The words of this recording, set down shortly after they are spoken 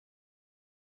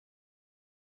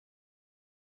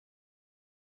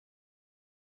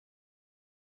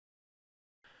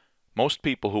Most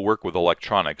people who work with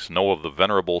electronics know of the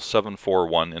venerable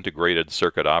 741 Integrated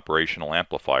Circuit Operational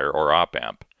Amplifier, or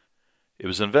op-amp. It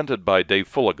was invented by Dave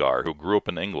Fulligar, who grew up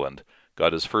in England,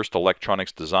 got his first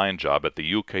electronics design job at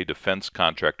the UK defence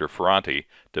contractor Ferranti,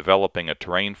 developing a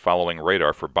terrain-following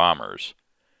radar for bombers.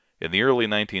 In the early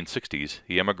 1960s,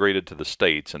 he emigrated to the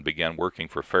States and began working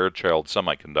for Fairchild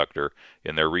Semiconductor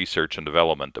in their research and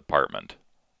development department.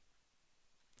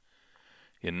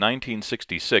 In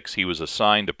 1966, he was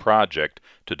assigned a project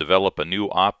to develop a new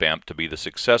op-amp to be the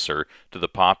successor to the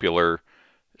popular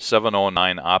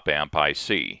 709 op-amp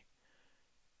IC.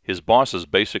 His bosses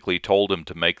basically told him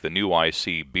to make the new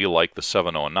IC be like the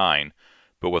 709,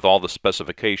 but with all the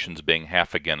specifications being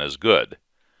half again as good.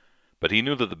 But he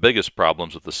knew that the biggest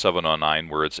problems with the 709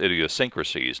 were its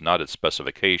idiosyncrasies, not its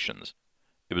specifications.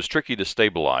 It was tricky to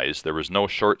stabilize, there was no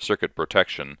short-circuit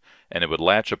protection, and it would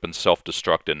latch up and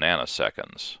self-destruct in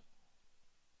nanoseconds.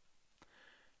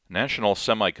 National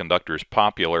Semiconductor's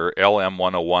popular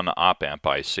LM101 op-amp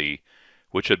IC,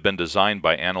 which had been designed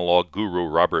by analog guru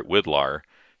Robert Widlar,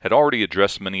 had already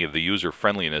addressed many of the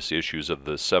user-friendliness issues of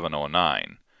the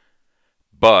 709.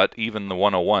 But even the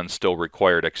 101 still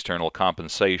required external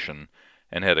compensation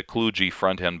and had a kludgy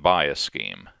front-end bias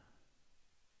scheme.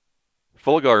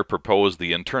 Fulligar proposed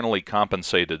the internally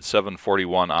compensated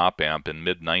 741 op-amp in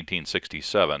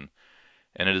mid-1967,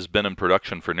 and it has been in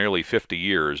production for nearly 50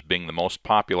 years, being the most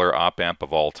popular op-amp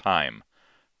of all time.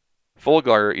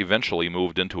 Fulligar eventually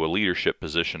moved into a leadership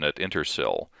position at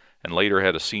Intersil, and later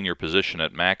had a senior position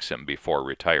at Maxim before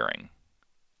retiring.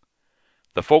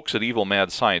 The folks at Evil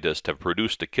Mad Scientist have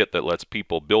produced a kit that lets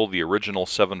people build the original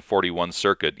 741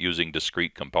 circuit using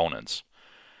discrete components.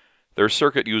 Their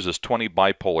circuit uses 20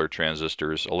 bipolar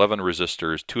transistors, 11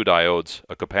 resistors, 2 diodes,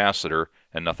 a capacitor,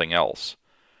 and nothing else.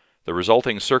 The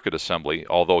resulting circuit assembly,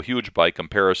 although huge by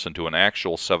comparison to an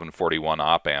actual 741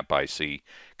 op-amp IC,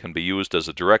 can be used as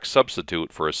a direct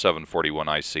substitute for a 741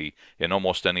 IC in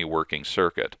almost any working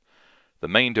circuit. The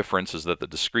main difference is that the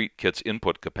discrete kit's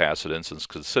input capacitance is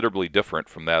considerably different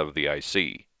from that of the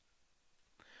IC.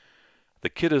 The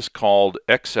kit is called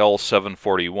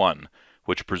XL741,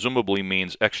 which presumably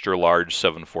means extra large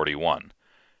 741.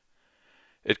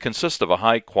 It consists of a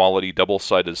high-quality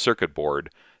double-sided circuit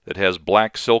board that has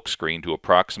black silkscreen to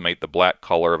approximate the black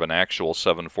color of an actual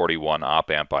 741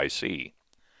 op-amp IC.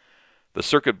 The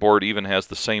circuit board even has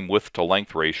the same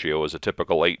width-to-length ratio as a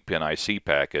typical 8-pin IC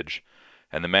package,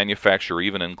 and the manufacturer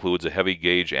even includes a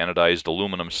heavy-gauge anodized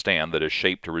aluminum stand that is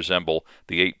shaped to resemble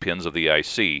the 8 pins of the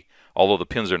IC, although the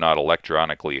pins are not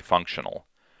electronically functional.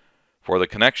 For the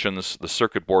connections, the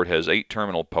circuit board has 8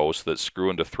 terminal posts that screw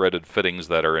into threaded fittings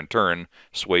that are in turn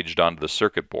swaged onto the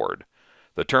circuit board.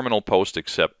 The terminal posts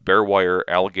accept bare wire,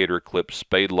 alligator clips,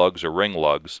 spade lugs, or ring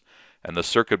lugs, and the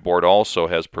circuit board also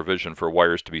has provision for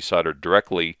wires to be soldered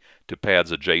directly to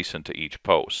pads adjacent to each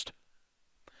post.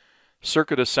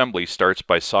 Circuit assembly starts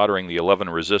by soldering the 11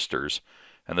 resistors,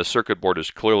 and the circuit board is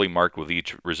clearly marked with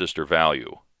each resistor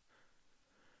value.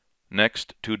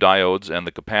 Next, 2 diodes and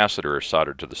the capacitor are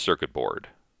soldered to the circuit board.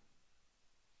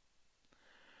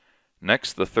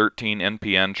 Next, the 13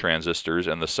 NPN transistors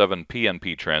and the 7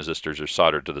 PNP transistors are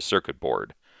soldered to the circuit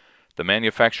board. The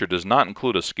manufacturer does not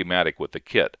include a schematic with the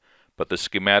kit, but the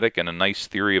schematic and a nice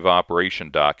theory of operation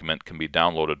document can be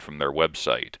downloaded from their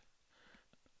website.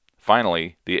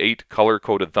 Finally, the 8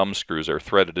 color-coded thumb screws are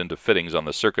threaded into fittings on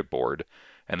the circuit board,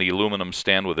 and the aluminum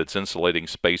stand with its insulating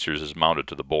spacers is mounted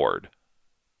to the board.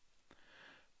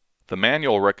 The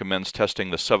manual recommends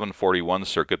testing the 741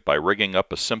 circuit by rigging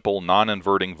up a simple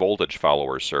non-inverting voltage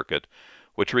follower circuit,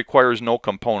 which requires no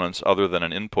components other than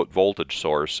an input voltage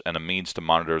source and a means to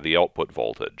monitor the output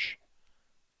voltage.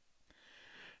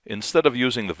 Instead of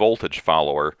using the voltage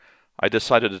follower, I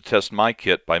decided to test my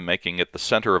kit by making it the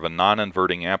center of a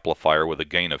non-inverting amplifier with a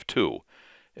gain of 2,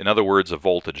 in other words a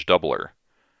voltage doubler.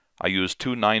 I used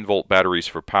 2 9-volt batteries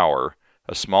for power,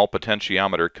 a small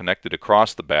potentiometer connected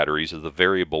across the batteries as the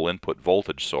variable input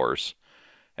voltage source,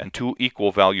 and 2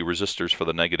 equal value resistors for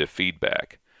the negative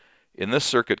feedback. In this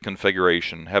circuit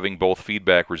configuration, having both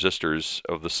feedback resistors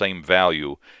of the same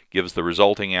value gives the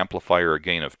resulting amplifier a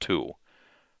gain of 2.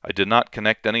 I did not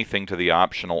connect anything to the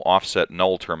optional offset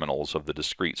null terminals of the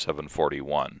Discrete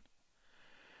 741.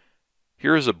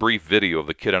 Here is a brief video of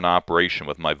the kit in operation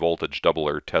with my voltage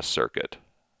doubler test circuit.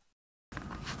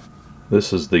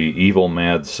 This is the Evil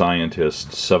Mad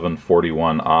Scientist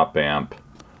 741 op-amp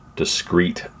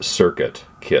discrete circuit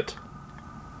kit.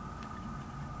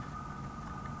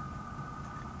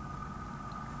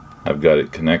 I've got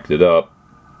it connected up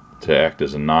to act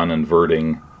as a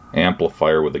non-inverting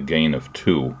amplifier with a gain of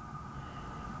 2.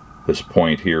 This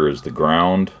point here is the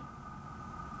ground,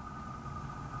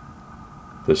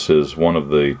 This is one of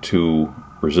the two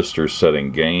resistors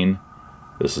setting gain.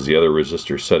 This is the other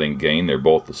resistor setting gain. They're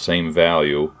both the same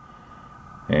value,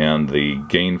 and the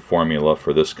gain formula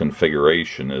for this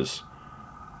configuration is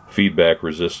feedback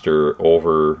resistor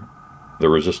over the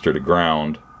resistor to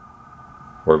ground,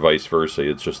 or vice versa.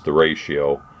 It's just the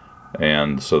ratio,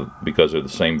 and so because they're the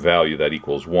same value, that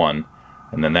equals 1,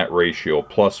 and then that ratio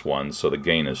plus 1, so the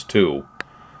gain is 2.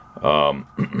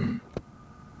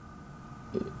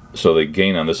 So the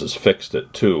gain on this is fixed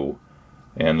at 2.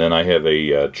 And then I have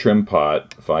a trim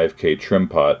pot, 5K trim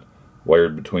pot,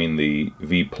 wired between the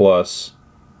V plus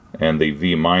and the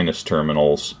V minus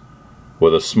terminals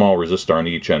with a small resistor on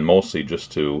each end, mostly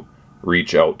just to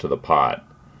reach out to the pot.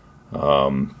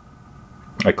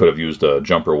 I could have used a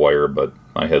jumper wire, but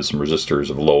I had some resistors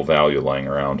of low value lying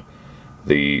around.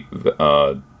 The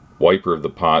wiper of the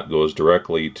pot goes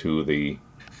directly to the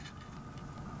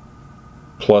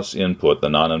plus input, the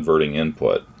non-inverting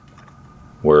input,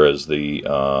 whereas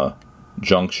the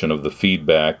junction of the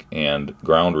feedback and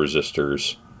ground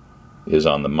resistors is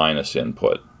on the minus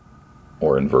input,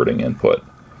 or inverting input.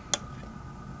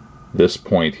 This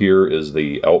point here is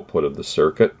the output of the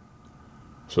circuit.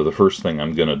 So the first thing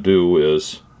I'm going to do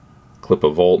is clip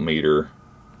a voltmeter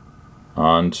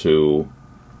onto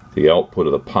the output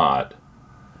of the pot,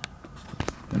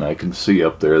 and I can see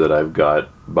up there that I've got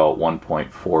about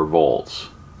 1.4 volts.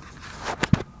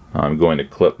 I'm going to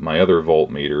clip my other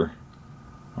voltmeter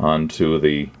onto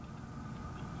the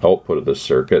output of the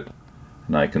circuit,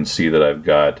 and I can see that I've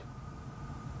got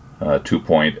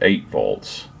 2.8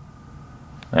 volts.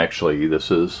 Actually, this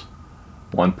is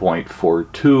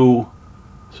 1.42,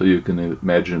 so you can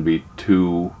imagine it'd be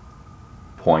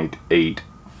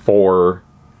 2.84,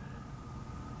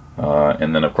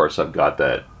 and then of course I've got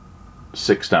that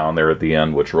 6 down there at the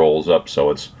end, which rolls up, so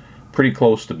it's pretty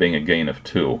close to being a gain of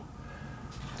 2.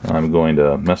 I'm going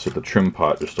to mess with the trim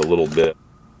pot just a little bit.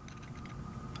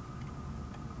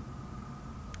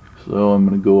 So I'm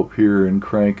going to go up here and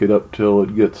crank it up till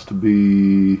it gets to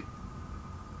be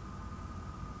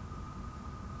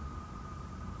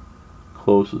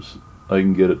closest I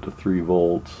can get it to 3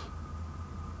 volts.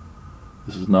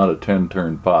 This is not a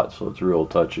 10-turn pot, so it's real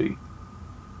touchy.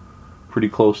 Pretty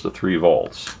close to 3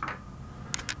 volts.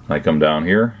 I come down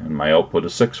here and my output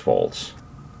is 6 volts.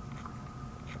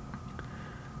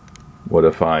 What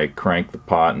if I crank the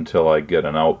pot until I get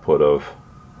an output of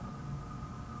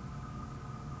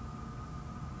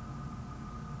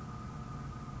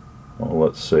well,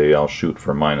 let's say I'll shoot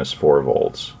for minus 4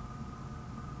 volts.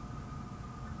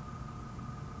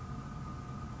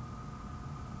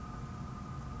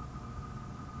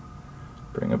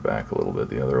 Bring it back a little bit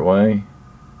the other way.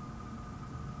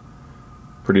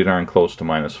 Pretty darn close to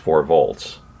minus 4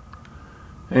 volts.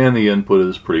 And the input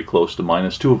is pretty close to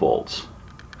minus 2 volts.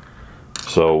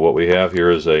 So what we have here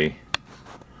is a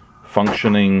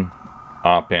functioning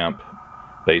op-amp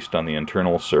based on the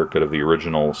internal circuit of the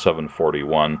original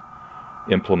 741,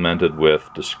 implemented with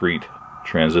discrete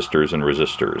transistors and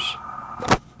resistors.